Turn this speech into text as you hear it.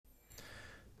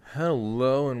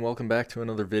Hello and welcome back to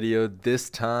another video. This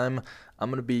time I'm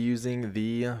going to be using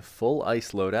the full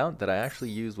ice loadout that I actually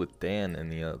used with Dan in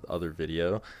the other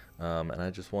video, and I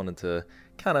just wanted to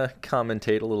kind of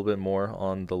commentate a little bit more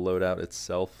on the loadout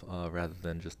itself rather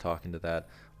than just talking to that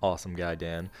awesome guy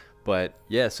Dan. But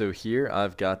yeah, so here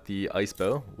I've got the ice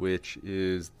bow, which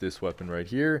is this weapon right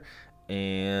here,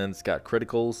 and it's got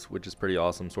criticals, which is pretty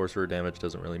awesome. Sorcerer damage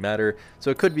doesn't really matter, so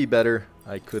it could be better.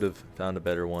 I could have found a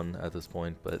better one at this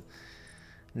point, but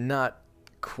not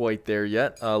quite there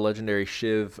yet. Legendary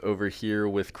Shiv over here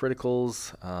with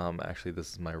criticals. Actually,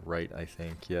 this is my right, I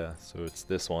think. Yeah, so it's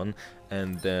this one.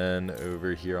 And then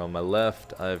over here on my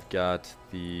left, I've got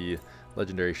the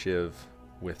Legendary Shiv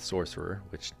with Sorcerer,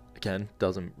 which again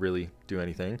doesn't really do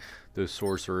anything. Those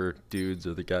Sorcerer dudes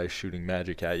are the guys shooting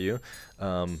magic at you.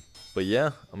 But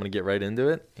yeah, I'm gonna get right into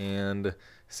it and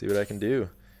see what I can do.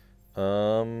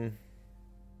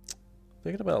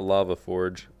 Thinking about Lava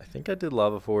Forge. I think I did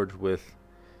Lava Forge with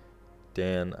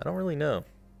Dan. I don't really know.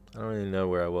 I don't really know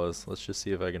where I was. Let's just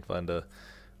see if I can find a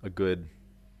good,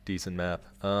 decent map.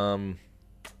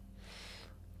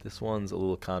 This one's a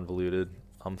little convoluted.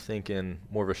 I'm thinking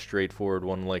more of a straightforward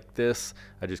one like this.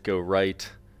 I just go right,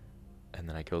 and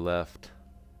then I go left,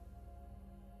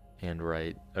 and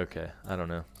right. Okay, I don't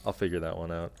know. I'll figure that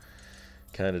one out.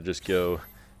 Kind of just go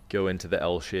into the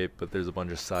L shape, but there's a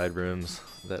bunch of side rooms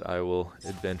that I will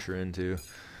adventure into.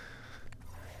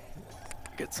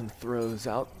 Get some throws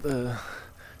out the...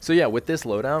 So yeah, with this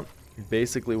loadout,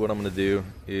 basically what I'm going to do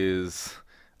is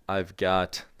I've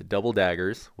got the double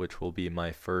daggers, which will be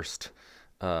my first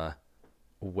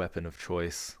weapon of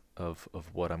choice of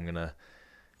what I'm going to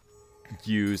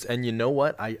use. And you know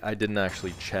what? I didn't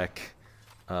actually check...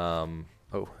 oh,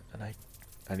 and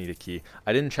I need a key.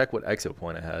 I didn't check what exo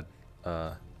point I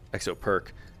had. Exo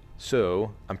perk.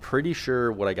 So I'm pretty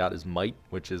sure what I got is might,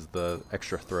 which is the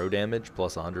extra throw damage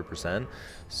plus 100%.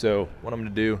 So what I'm gonna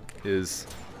do is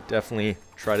definitely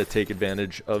try to take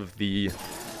advantage of the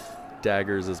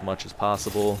daggers as much as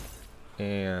possible,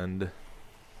 and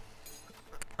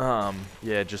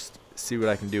yeah, just see what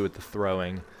I can do with the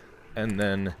throwing, and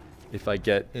then if I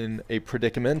get in a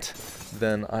predicament,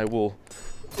 then I will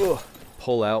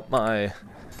pull out my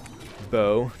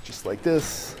bow just like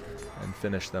this and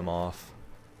finish them off.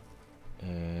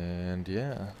 And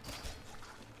yeah,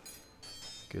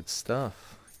 good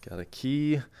stuff. Got a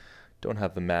key. Don't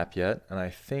have the map yet, and I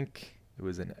think it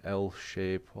was an L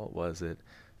shape. What was it?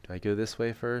 Do I go this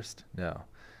way first? No,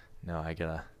 I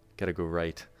gotta go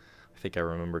right. I think I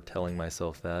remember telling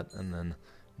myself that and then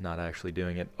not actually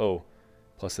doing it. Oh,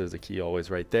 plus there's a key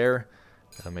always right there.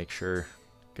 Gotta make sure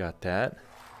got that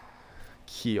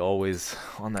key always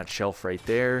on that shelf right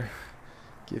there.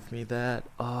 Give me that.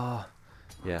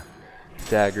 Yeah.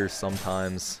 Daggers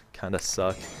sometimes kind of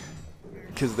suck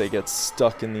because they get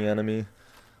stuck in the enemy.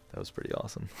 That was pretty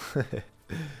awesome.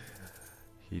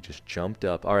 He just jumped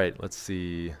up. All right, let's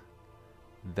see.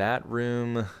 That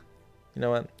room. You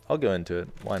know what? I'll go into it.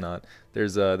 Why not?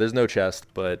 There's no chest,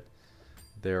 but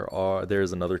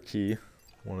there's another key.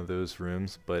 One of those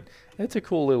rooms, but it's a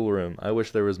cool little room. I wish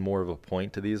there was more of a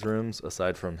point to these rooms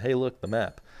aside from, hey, look, the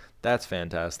map. That's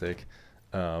fantastic.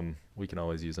 We can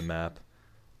always use a map,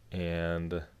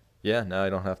 and yeah, now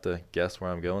I don't have to guess where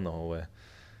I'm going the whole way.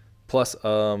 Plus,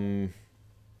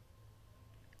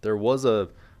 there was a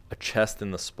chest in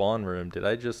the spawn room. Did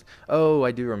I just... Oh,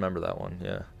 I do remember that one.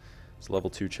 Yeah, it's level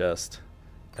 2 chest,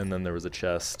 and then there was a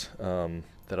chest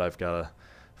that I've got to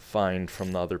find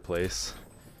from the other place.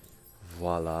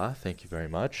 Voila, thank you very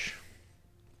much.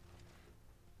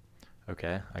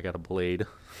 Okay, I got a blade.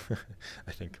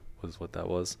 I think was what that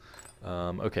was.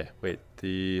 Okay, wait,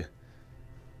 the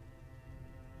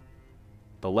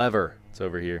lever, it's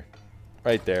over here.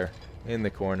 Right there, in the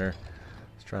corner.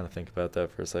 I was trying to think about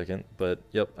that for a second, but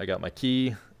yep, I got my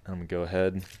key. I'm gonna go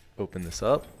ahead and open this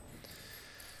up.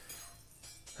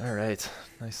 Alright,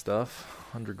 nice stuff.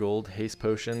 100 gold, haste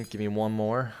potion, give me one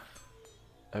more.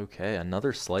 Okay,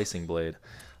 another slicing blade.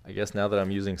 I guess now that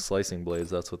I'm using slicing blades,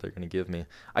 that's what they're going to give me.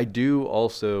 I do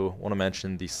also want to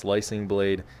mention the slicing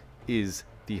blade is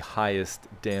the highest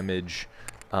damage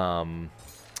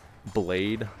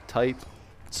blade type.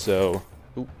 So,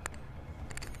 oop,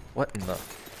 what in the...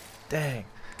 Dang,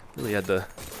 really had to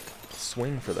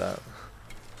swing for that.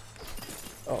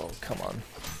 Oh, come on.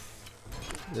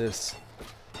 This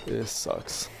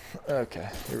sucks. Okay,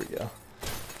 here we go.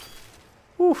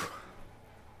 Whew.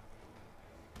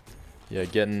 Yeah,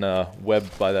 getting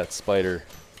webbed by that spider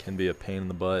can be a pain in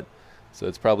the butt. So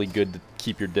it's probably good to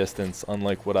keep your distance,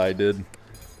 unlike what I did.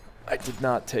 I did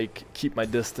not keep my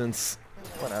distance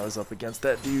when I was up against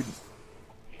that dude.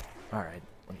 Alright,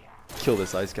 let me kill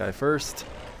this ice guy first.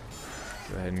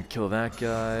 Go ahead and kill that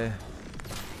guy.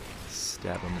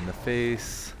 Stab him in the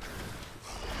face.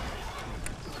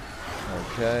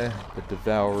 Okay, the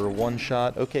Devourer one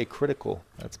shot. Okay, critical.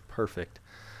 That's perfect.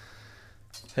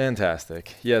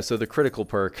 Fantastic. Yeah, so the critical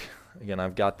perk, again,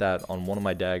 I've got that on one of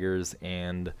my daggers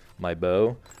and my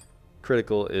bow.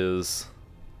 Critical is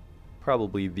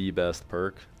probably the best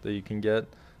perk that you can get.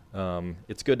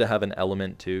 It's good to have an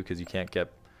element too, because you can't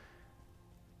get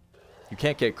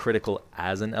critical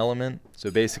as an element.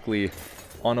 So basically,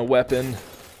 on a weapon,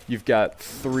 you've got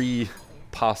 3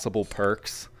 possible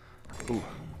perks. Ooh,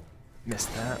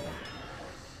 missed that.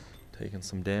 Taking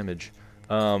some damage.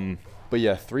 But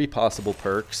yeah, 3 possible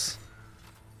perks.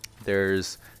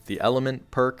 There's the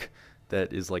element perk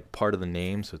that is like part of the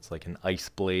name, so it's like an ice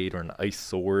blade or an ice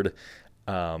sword,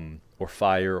 or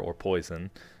fire or poison.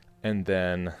 And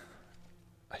then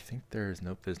I think there's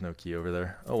no key over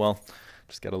there. Oh well,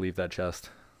 just gotta leave that chest.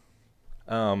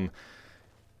 But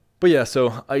yeah,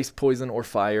 so ice, poison, or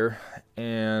fire.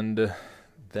 And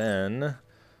then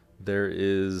there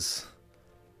is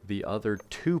the other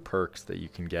 2 perks that you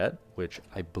can get, which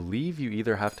I believe you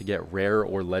either have to get rare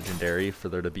or legendary for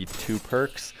there to be 2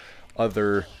 perks.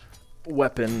 Other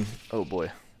weapon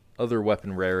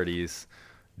rarities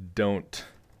don't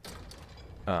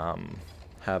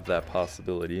have that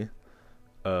possibility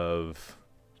of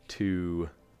two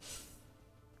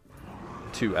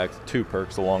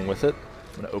perks along with it.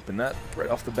 I'm gonna open that right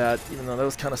off the bat, even though that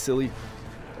was kind of silly.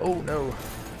 Oh no,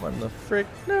 what in the frick?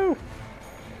 No!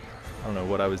 I don't know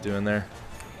what I was doing there.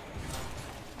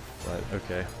 But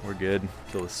okay, we're good.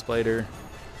 Kill the spider.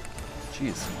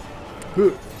 Jeez.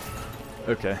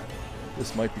 Okay,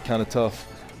 this might be kind of tough.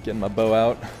 Getting my bow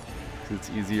out, because it's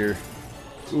easier.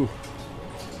 Ooh.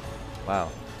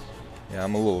 Wow. Yeah,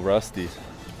 I'm a little rusty.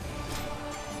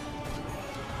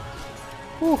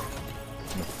 Whew.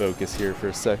 I'm gonna focus here for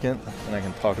a second, and I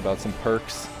can talk about some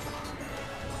perks.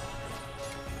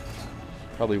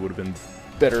 Probably would have been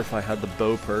better if I had the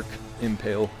bow perk,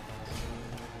 Impale.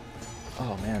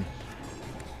 Oh man.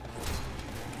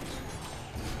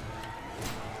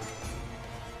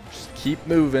 Just keep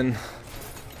moving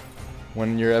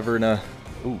when you're ever in a,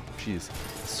 ooh, jeez,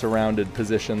 surrounded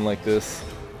position like this.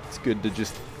 It's good to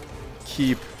just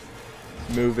keep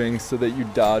moving so that you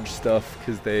dodge stuff,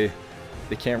 because they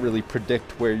can't really predict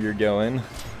where you're going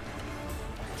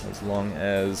as long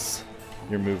as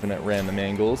you're moving at random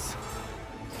angles.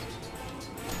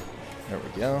 There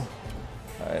we go.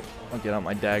 Alright, I'll get out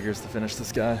my daggers to finish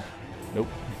this guy. Nope.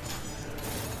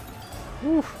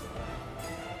 Whew.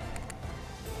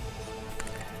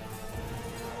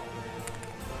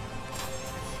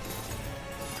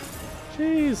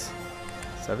 Jeez.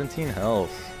 17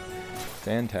 health.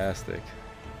 Fantastic.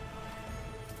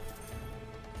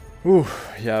 Whew.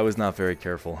 Yeah, I was not very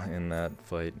careful in that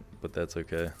fight, but that's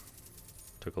okay.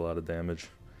 Took a lot of damage.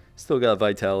 Still got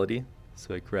vitality,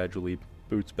 so it gradually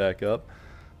boots back up.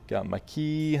 Got my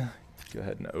key. Go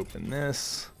ahead and open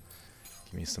this.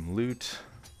 Give me some loot.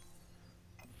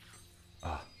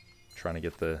 Ah, trying to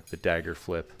get the dagger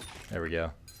flip. There we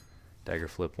go. Dagger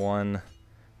flip 1.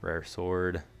 Rare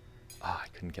sword. Ah, I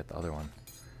couldn't get the other one.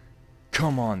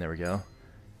 Come on, there we go.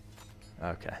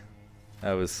 Okay.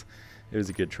 It was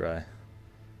a good try.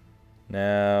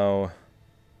 Now,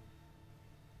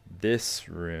 this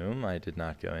room I did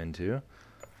not go into.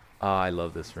 Ah, I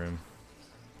love this room.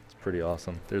 It's pretty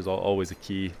awesome. There's always a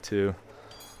key too.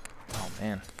 Oh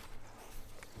man.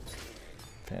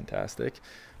 Fantastic.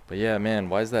 But yeah, man,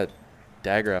 why does that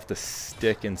dagger have to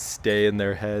stick and stay in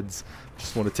their heads?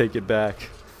 Just want to take it back.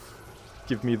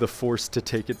 Give me the force to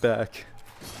take it back.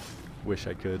 Wish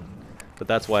I could. But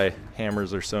that's why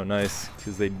hammers are so nice,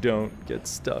 because they don't get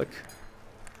stuck.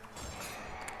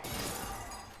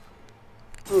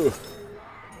 Ugh.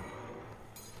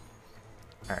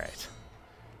 Alright.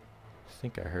 I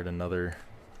think I heard another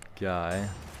guy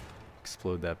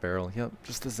explode that barrel. Yep,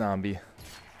 just a zombie.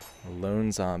 A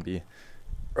lone zombie.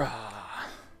 Ah.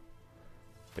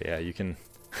 But yeah, you can...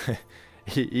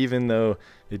 Even though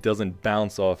it doesn't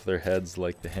bounce off their heads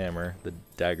like the hammer, the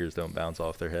daggers don't bounce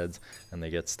off their heads and they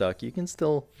get stuck, you can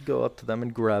still go up to them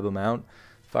and grab them out.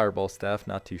 Fireball staff,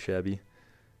 not too shabby.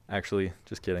 Actually,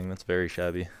 just kidding, that's very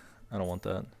shabby. I don't want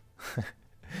that.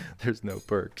 There's no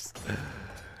perks.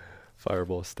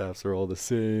 Fireball staffs are all the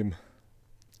same.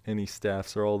 Any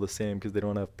staffs are all the same because they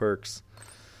don't have perks.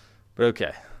 But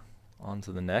okay, on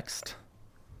to the next.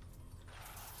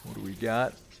 What do we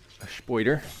got? A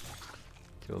Spoiter.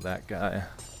 Kill that guy.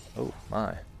 Oh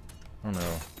my. I don't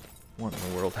know what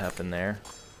in the world happened there.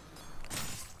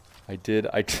 I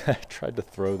tried to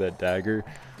throw that dagger,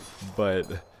 but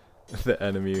the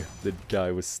enemy, the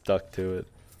guy was stuck to it.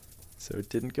 So it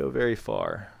didn't go very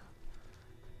far.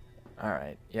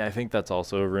 Alright, yeah, I think that's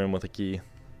also a room with a key,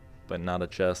 but not a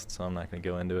chest, so I'm not going to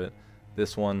go into it.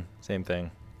 This one, same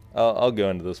thing. I'll go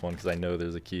into this one because I know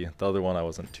there's a key. The other one I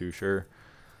wasn't too sure.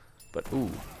 But, ooh,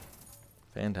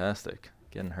 fantastic.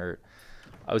 Getting hurt.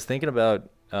 I was thinking about,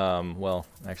 well,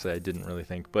 actually I didn't really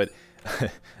think, but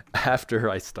after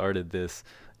I started this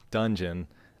dungeon,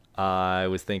 I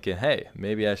was thinking, hey,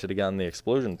 maybe I should have gotten the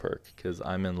explosion perk because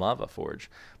I'm in Lava Forge.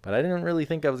 But I didn't really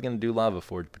think I was going to do Lava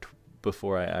Forge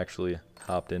before I actually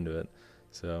hopped into it.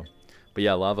 So, but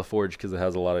yeah, Lava Forge, because it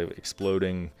has a lot of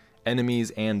exploding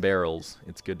enemies and barrels.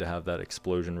 It's good to have that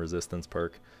explosion resistance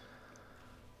perk.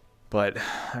 But,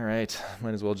 alright,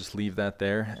 might as well just leave that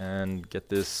there and get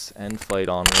this end fight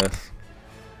on with.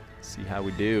 See how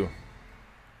we do.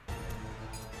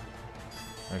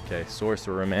 Okay,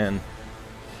 Sorcerer Man.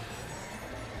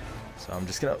 So I'm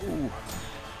just gonna, ooh,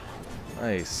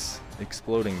 nice,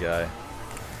 exploding guy.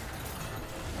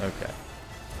 Okay.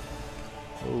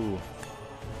 Ooh.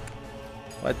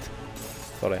 What?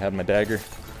 Thought I had my dagger.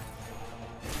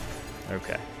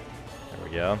 Okay. There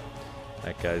we go.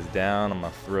 That guy's down. I'm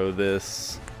gonna throw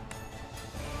this.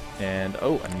 And,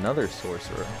 oh, another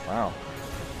sorcerer. Wow.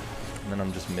 And then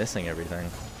I'm just missing everything.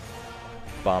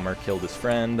 Bomber killed his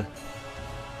friend.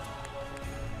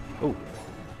 Oh,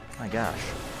 my gosh.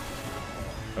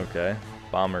 Okay.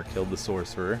 Bomber killed the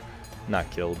sorcerer. Not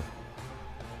killed.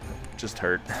 Just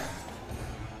hurt.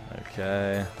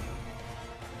 Okay.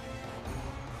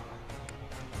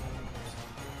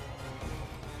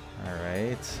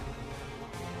 Alright.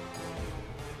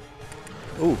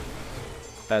 Ooh.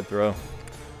 Bad throw.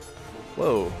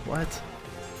 Whoa, what?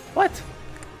 What?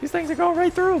 These things are going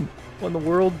right through him. What in the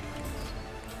world?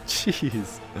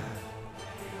 Jeez.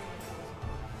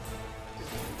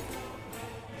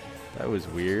 That was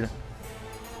weird.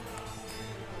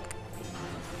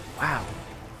 Wow.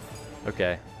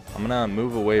 Okay. I'm gonna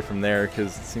move away from there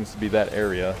because it seems to be that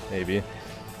area, maybe.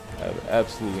 I have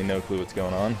absolutely no clue what's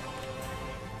going on.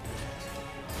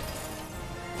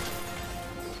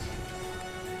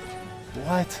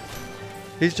 What?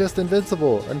 He's just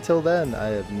invincible. Until then, I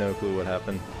have no clue what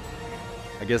happened.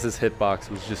 I guess his hitbox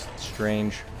was just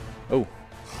strange. Oh.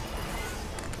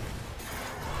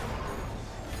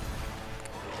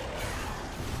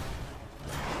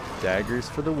 Daggers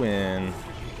for the win.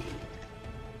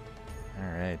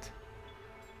 Alright.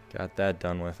 Got that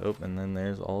done with. Oh, and then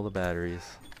there's all the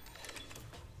batteries.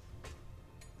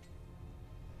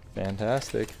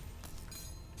 Fantastic.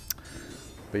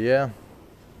 But yeah.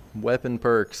 Weapon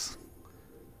perks.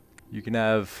 You can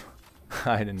have...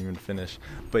 I didn't even finish.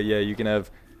 But yeah, you can have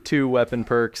 2 weapon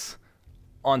perks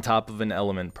on top of an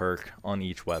element perk on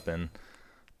each weapon.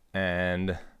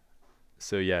 And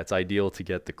so yeah, it's ideal to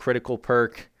get the critical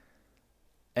perk.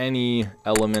 Any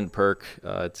element perk,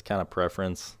 it's kind of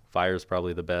preference. Fire is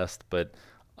probably the best, but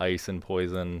ice and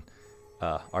poison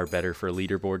are better for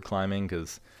leaderboard climbing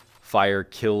because fire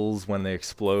kills when they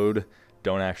explode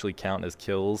don't actually count as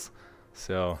kills.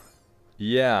 So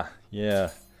yeah,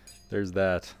 there's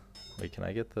that. Wait, can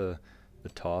I get the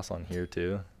toss on here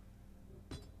too?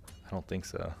 I don't think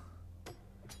so.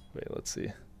 Wait, let's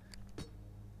see.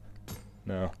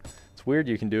 No, it's weird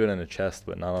you can do it in a chest,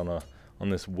 but not on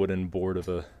this wooden board of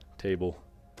a table.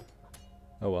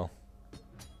 Oh well.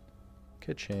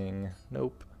 Ka-ching.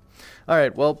 Nope.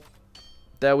 Alright, well,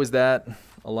 that was that.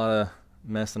 A lot of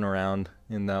messing around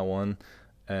in that one.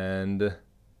 And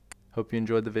hope you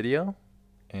enjoyed the video,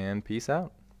 and peace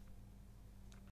out.